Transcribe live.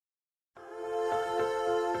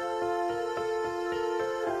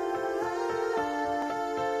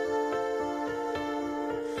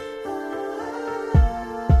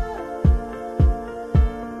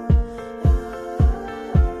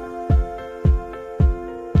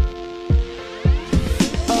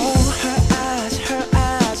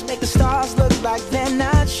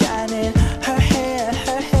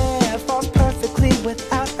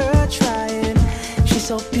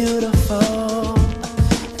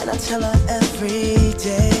I tell her every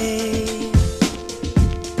day.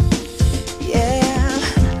 Yeah,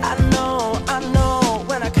 I know,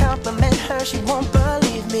 when I compliment her, she won't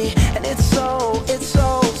believe me. And it's so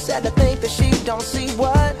sad to think that she don't see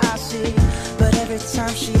what I see. But every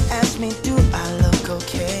time she asks me, do I look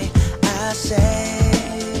okay? I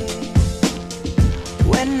say,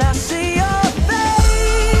 when I see your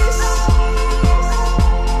face,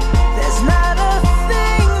 there's not a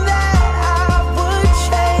thing that I would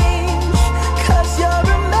change. 'Cause you're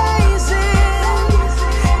amazing,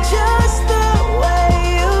 just the way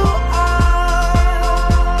you are.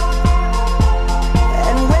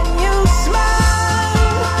 And when you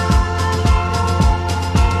smile,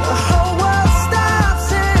 the whole world stops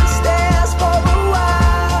and stares for a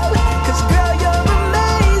while. 'Cause girl, you're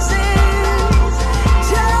amazing,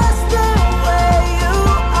 just the way you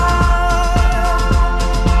are.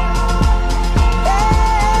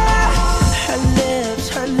 Yeah. Her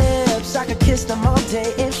lips, I could kiss them all day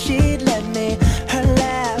if she'd let me. Her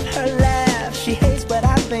laugh, she hates but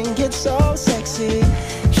I think it's so sexy.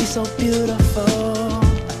 She's so beautiful,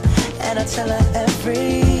 and I tell her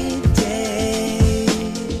every day.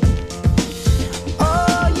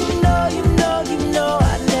 Oh, you know,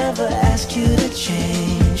 I never ask you to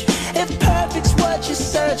change. If perfect's what you're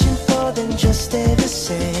searching for, then just stay the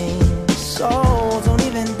same. So don't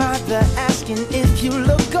even bother asking if you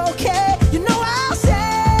look okay. You know I'll say,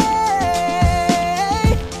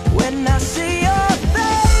 when I see your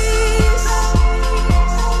face,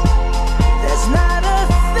 there's not a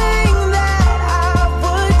thing that I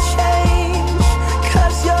would change.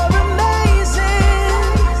 'Cause you're amazing,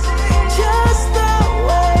 just the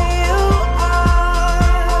way you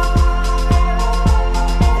are.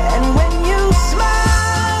 And when you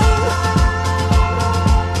smile,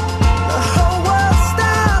 the whole world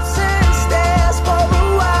stops and stares for a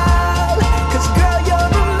while. 'Cause girl,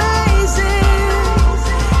 you're amazing,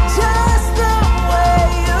 just the way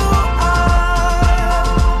you are.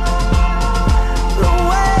 The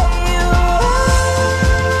way you are.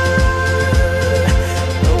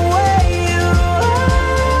 The way you are.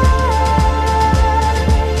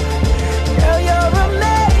 Girl, you're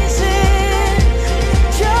amazing,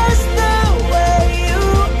 just the way you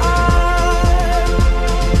are.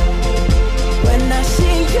 When I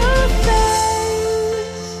see your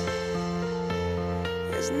face,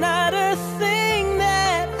 there's not a thing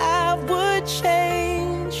that I would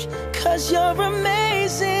change. 'Cause you're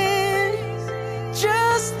amazing,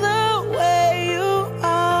 just the way you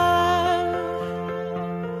are.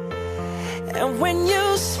 And when you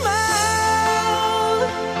smile,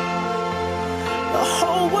 the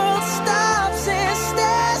whole world stops and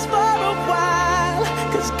stares for a while.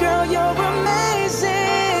 'Cause girl, you're amazing,